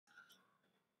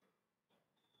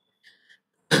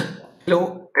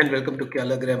Hello and welcome to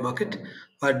Kyala Market,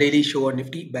 our daily show on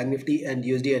Nifty, Bank Nifty, and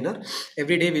USD/INR.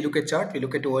 Every day we look at chart, we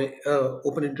look at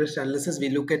open interest analysis, we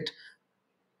look at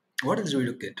what else do we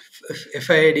look at?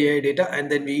 FII data, and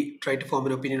then we try to form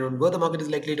an opinion on where the market is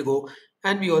likely to go.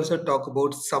 And we also talk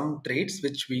about some trades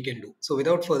which we can do. So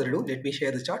without further ado, let me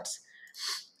share the charts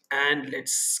and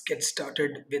let's get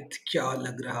started with Kya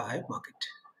Lag Raha Hai Market.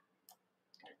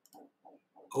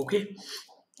 Okay.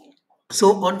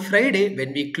 So on Friday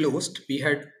when we closed, we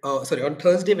had on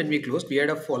Thursday when we closed, we had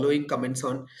a following comments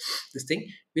on this thing.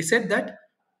 We said that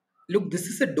look, this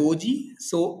is a doji,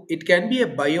 so it can be a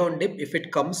buy on dip if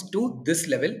it comes to this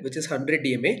level, which is 100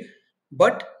 DMA.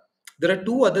 But there are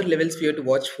two other levels we have to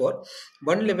watch for.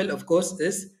 One level, of course,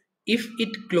 is if it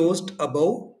closed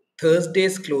above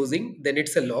Thursday's closing, then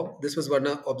it's a long. This was one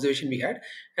observation we had,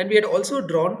 and we had also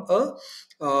drawn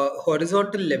a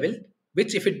horizontal level,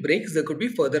 which if it breaks, there could be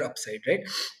further upside, right?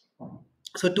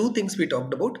 So two things we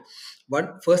talked about.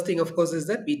 First thing, of course, is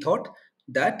that we thought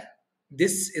that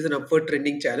this is an upward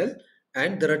trending channel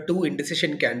and there are two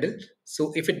indecision candle.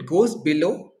 So if it goes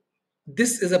below,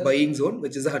 this is a buying zone,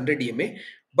 which is 100 EMA.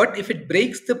 But if it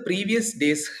breaks the previous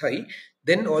day's high,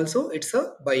 then also it's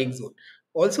a buying zone.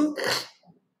 Also,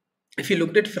 if you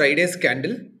looked at Friday's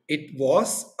candle, it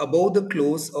was above the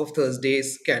close of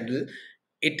Thursday's candle.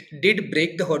 It did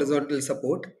break the horizontal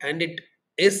support and it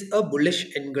is a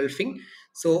bullish engulfing.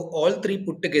 So all three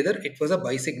put together, it was a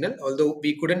buy signal. Although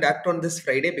we couldn't act on this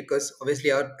Friday because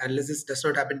obviously our analysis does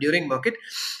not happen during market,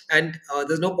 and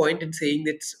there's no point in saying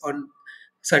it's on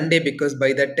Sunday because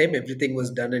by that time everything was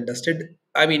done and dusted.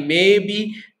 I mean,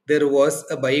 maybe there was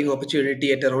a buying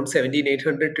opportunity at around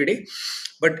 17,800 today,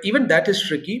 but even that is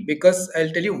tricky because I'll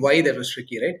tell you why that was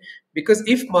tricky, right? Because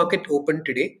if market opened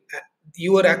today,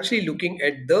 you are actually looking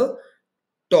at the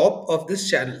top of this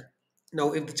channel.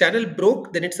 Now, if the channel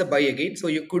broke, then it's a buy again. So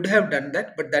you could have done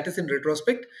that, but that is in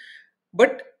retrospect.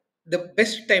 But the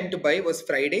best time to buy was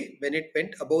Friday when it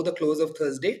went above the close of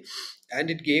Thursday and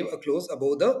it gave a close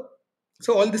above the.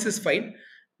 So all this is fine.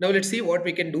 Now let's see what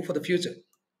we can do for the future.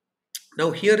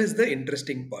 Now here is the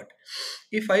interesting part.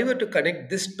 If I were to connect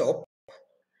this top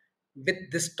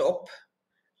with this top,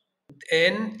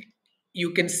 and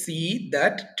you can see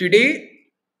that today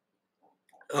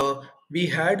we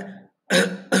had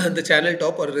the channel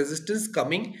top or resistance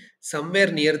coming somewhere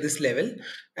near this level,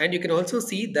 and you can also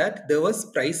see that there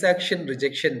was price action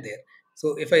rejection there.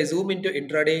 So if I zoom into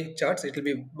intraday charts, it will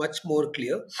be much more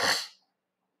clear.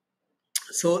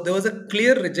 So there was a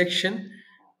clear rejection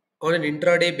on an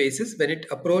intraday basis when it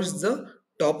approached the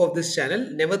top of this channel.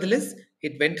 Nevertheless,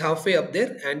 it went halfway up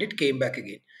there and it came back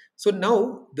again. So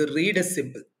now the read is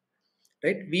simple,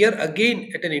 right? We are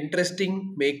again at an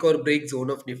interesting make or break zone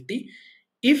of Nifty.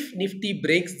 If Nifty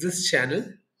breaks this channel,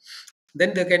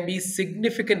 then there can be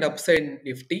significant upside in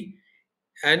Nifty,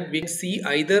 and we can see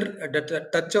either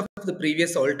a touch of the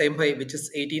previous all-time high, which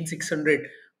is 18,600,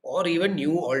 or even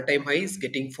new all-time highs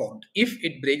getting formed if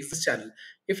it breaks this channel.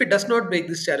 If it does not break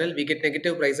this channel, we get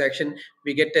negative price action,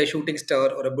 we get a shooting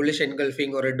star or a bullish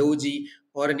engulfing or a doji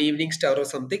or an evening star or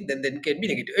something, then can be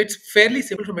negative. It's fairly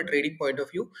simple from a trading point of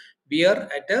view. We are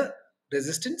at a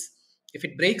resistance. If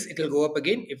it breaks, it will go up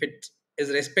again. If it is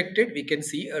respected, we can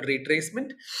see a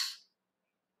retracement.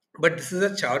 But this is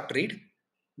a chart read.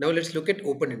 Now let's look at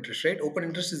open interest, right? Open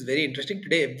interest is very interesting.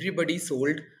 Today, everybody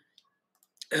sold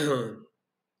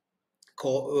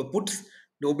puts.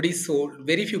 Nobody sold,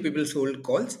 very few people sold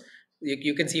calls.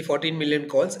 You can see 14 million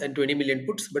calls and 20 million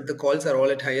puts, but the calls are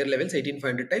all at higher levels,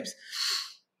 18,500 types.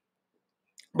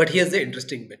 But here's the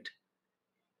interesting bit.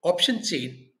 Option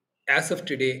chain as of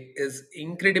today is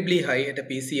incredibly high at a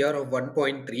PCR of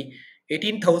 1.3.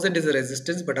 18,000 is a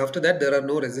resistance, but after that there are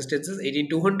no resistances.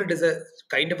 18,200 is a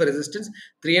kind of a resistance.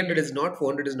 300 is not.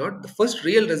 400 is not. The first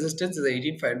real resistance is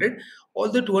 18,500.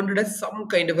 Although 200 has some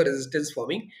kind of a resistance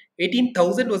forming.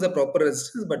 18,000 was a proper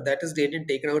resistance, but that is getting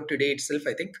taken out today itself,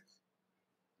 I think.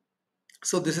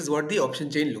 So this is what the option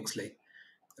chain looks like,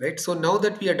 right? So now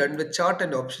that we are done with chart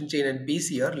and option chain and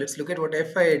PCR, let's look at what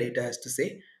FII data has to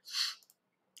say.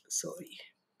 Sorry.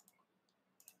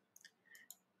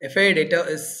 FII data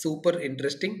is super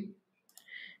interesting.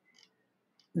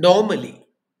 Normally,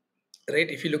 right,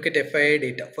 if you look at FII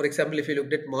data, for example, if you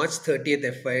looked at March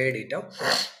 30th FII data,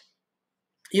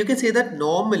 you can say that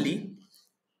normally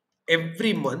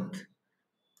every month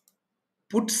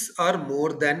puts are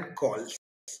more than calls,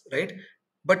 right?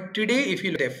 But today, if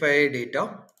you look at FII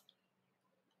data,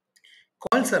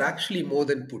 calls are actually more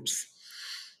than puts,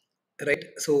 right?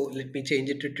 So let me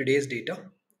change it to today's data.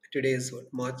 Today is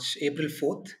what, April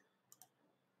 4th.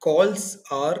 calls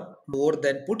are more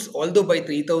than puts, although by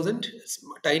 3000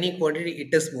 tiny quantity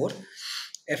it is more.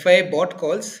 FI bought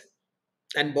calls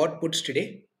and bought puts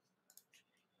today.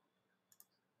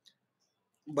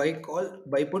 Buy call,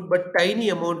 buy put, but tiny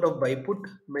amount of buy put.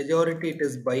 Majority it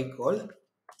is buy call.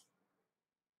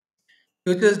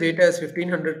 Futures data is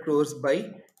 1500 crores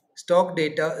buy. Stock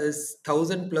data is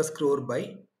 1000 plus crore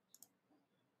buy.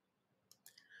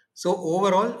 So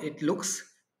overall, it looks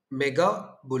mega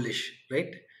bullish,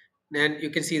 right? And you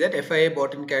can see that FIA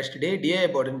bought in cash today, DIA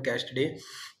bought in cash today.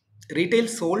 Retail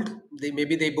sold.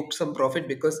 Maybe they booked some profit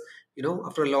because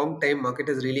after a long time, market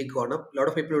has really gone up. A lot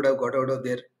of people would have got out of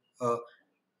their uh,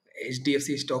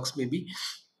 HDFC stocks maybe,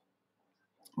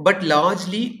 but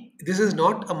largely this is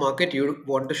not a market you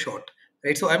want to short,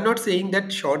 right? So I'm not saying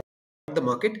that short the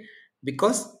market,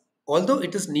 because although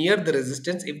it is near the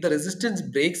resistance, if the resistance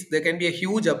breaks there can be a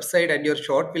huge upside and your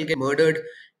short will get murdered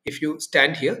if you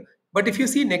stand here. But if you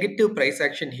see negative price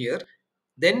action here,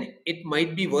 then it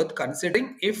might be worth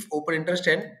considering if open interest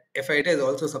and FIT is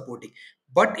also supporting.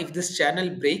 But if this channel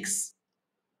breaks,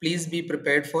 please be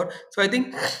prepared for. So I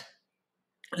think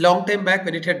long time back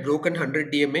when it had broken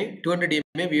 100 DMA, 200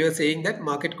 DMA, we were saying that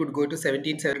market could go to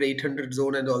 1700, 800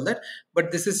 zone and all that.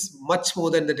 But this is much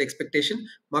more than that expectation.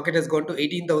 Market has gone to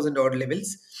 18,000 odd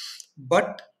levels.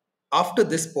 But after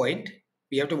this point,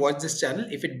 we have to watch this channel.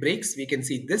 If it breaks, we can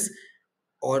see this,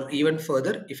 or even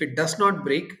further. If it does not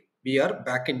break, we are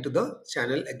back into the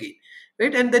channel again,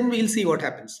 right? And then we'll see what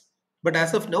happens. But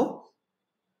as of now,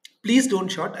 please don't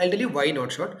short. I'll tell you why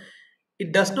not short.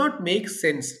 It does not make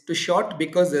sense to short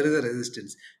because there is a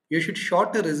resistance. You should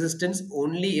short a resistance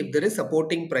only if there is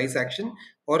supporting price action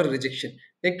or a rejection.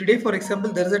 Like today, for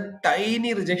example, there is a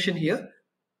tiny rejection here,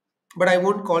 but I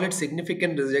won't call it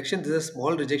significant rejection. This is a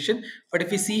small rejection. But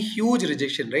if we see huge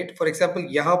rejection, right? For example,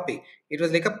 Yahape, it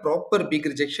was like a proper big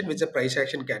rejection with a price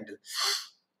action candle.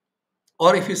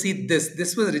 Or if you see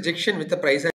this was rejection with a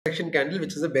price action candle,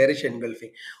 which is a bearish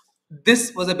engulfing.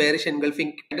 This was a bearish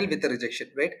engulfing candle with a rejection,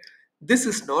 right? This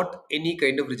is not any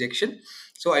kind of rejection.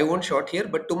 So I won't short here,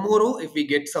 but tomorrow if we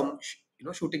get some,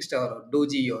 shooting star or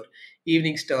doji or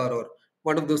evening star or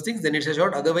one of those things, then it's a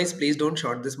short. Otherwise, please don't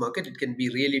short this market. It can be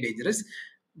really dangerous,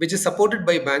 which is supported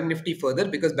by Bank Nifty further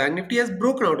because Bank Nifty has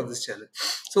broken out of this channel.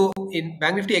 So in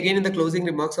Bank Nifty, again, in the closing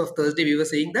remarks of Thursday, we were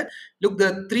saying that, look,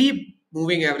 the three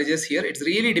moving averages here, it's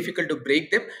really difficult to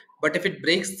break them. But if it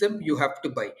breaks them, you have to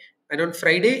buy. And on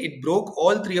Friday, it broke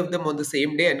all three of them on the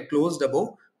same day and closed above.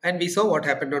 And we saw what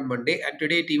happened on Monday. And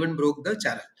today, it even broke the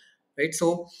channel, right?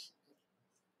 So,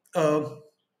 uh,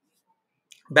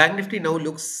 Bank Nifty now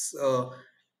looks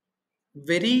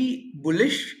very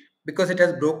bullish because it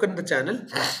has broken the channel.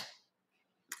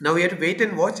 Now we have to wait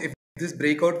and watch if this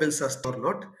breakout will sustain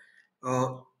or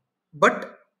not.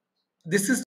 But this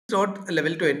is not a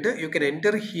level to enter. You can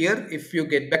enter here if you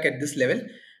get back at this level.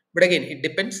 But again, it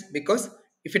depends because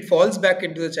if it falls back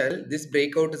into the channel, this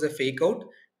breakout is a fake out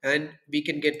and we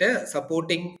can get a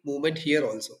supporting movement here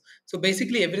also. So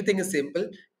basically everything is simple.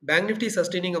 Bank Nifty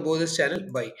sustaining above this channel,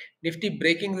 buy. Nifty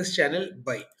breaking this channel,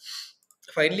 buy.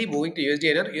 Finally, moving to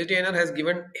USD INR. USD INR has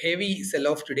given heavy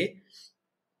sell-off today.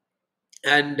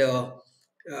 And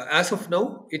as of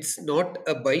now, it's not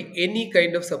a buy. Any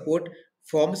kind of support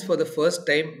forms for the first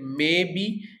time,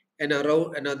 maybe and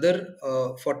around another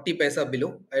 40 paisa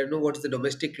below. I don't know what's the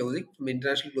domestic closing from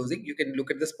international closing. You can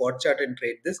look at the spot chart and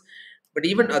trade this. But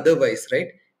even otherwise, right,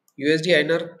 USD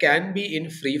INR can be in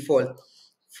free fall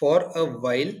for a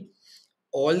while,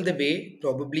 all the way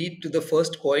probably to the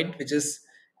first point, which is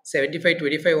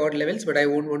 75.25 odd levels, but I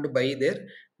won't want to buy there.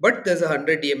 But there's a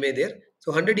 100 DMA there.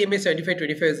 So 100 DMA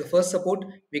 75.25 is the first support.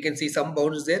 We can see some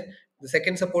bounce there. The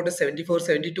second support is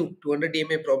 74.72. 200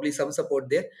 DMA, probably some support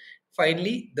there.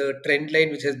 Finally, the trend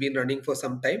line, which has been running for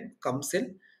some time, comes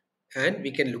in and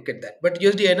we can look at that. But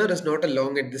USD INR is not a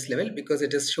long at this level because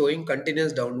it is showing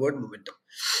continuous downward momentum.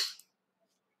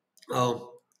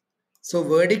 So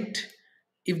verdict,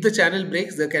 if the channel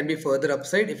breaks, there can be further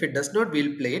upside. If it does not,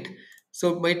 we'll play it.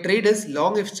 So my trade is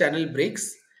long if channel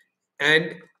breaks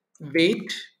and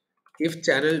wait if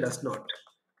channel does not.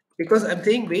 Because I'm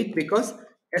saying wait because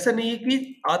ऐसा नहीं है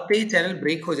कि आते ही channel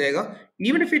break हो जाएगा.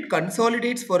 Even if it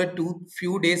consolidates for a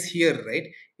few days here, right?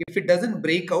 If it doesn't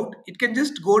break out, it can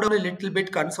just go down a little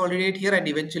bit, consolidate here, and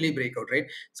eventually break out, right?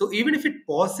 So even if it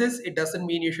pauses, it doesn't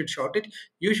mean you should short it.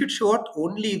 You should short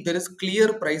only if there is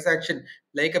clear price action,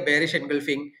 like a bearish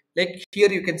engulfing. Like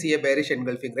here, you can see a bearish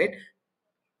engulfing, right?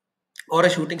 Or a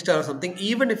shooting star or something.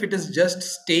 Even if it is just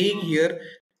staying here,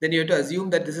 then you have to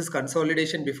assume that this is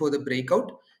consolidation before the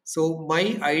breakout. So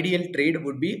my ideal trade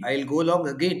would be I'll go long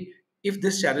again if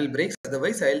this channel breaks,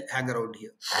 otherwise I'll hang around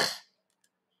here.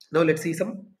 Now let's see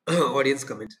some audience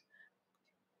comments.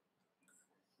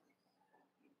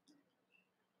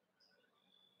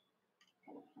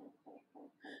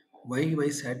 Why am I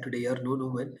sad today? Or no, no,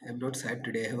 man, I'm not sad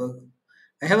today.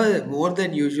 I have a more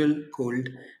than usual cold.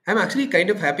 I'm actually kind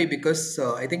of happy because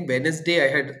I think Wednesday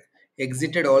I had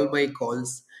exited all my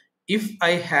calls. If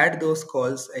I had those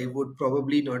calls, I would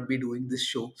probably not be doing this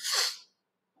show.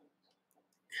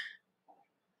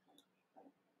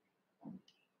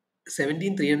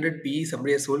 17300p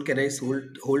somebody has sold. Can I sold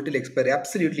hold till expiry?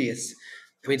 Absolutely yes.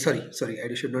 I mean, sorry,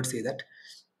 I should not say that.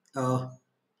 Uh,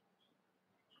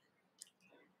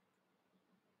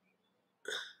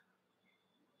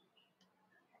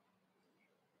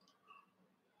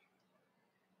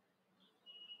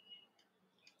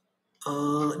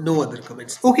 no other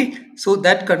comments. Okay, so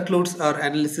that concludes our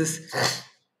analysis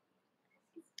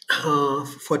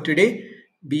for today.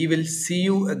 We will see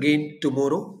you again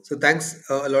tomorrow. So thanks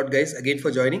a lot, guys, again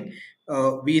for joining.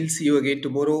 We'll see you again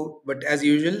tomorrow. But as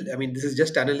usual, I mean, this is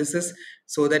just analysis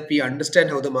so that we understand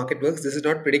how the market works. This is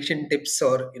not prediction tips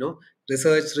or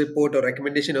research report or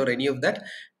recommendation or any of that.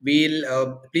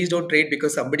 We'll please don't trade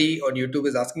because somebody on YouTube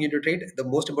is asking you to trade. The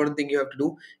most important thing you have to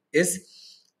do is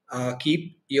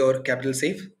keep your capital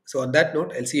safe. So on that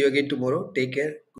note, I'll see you again tomorrow. Take care.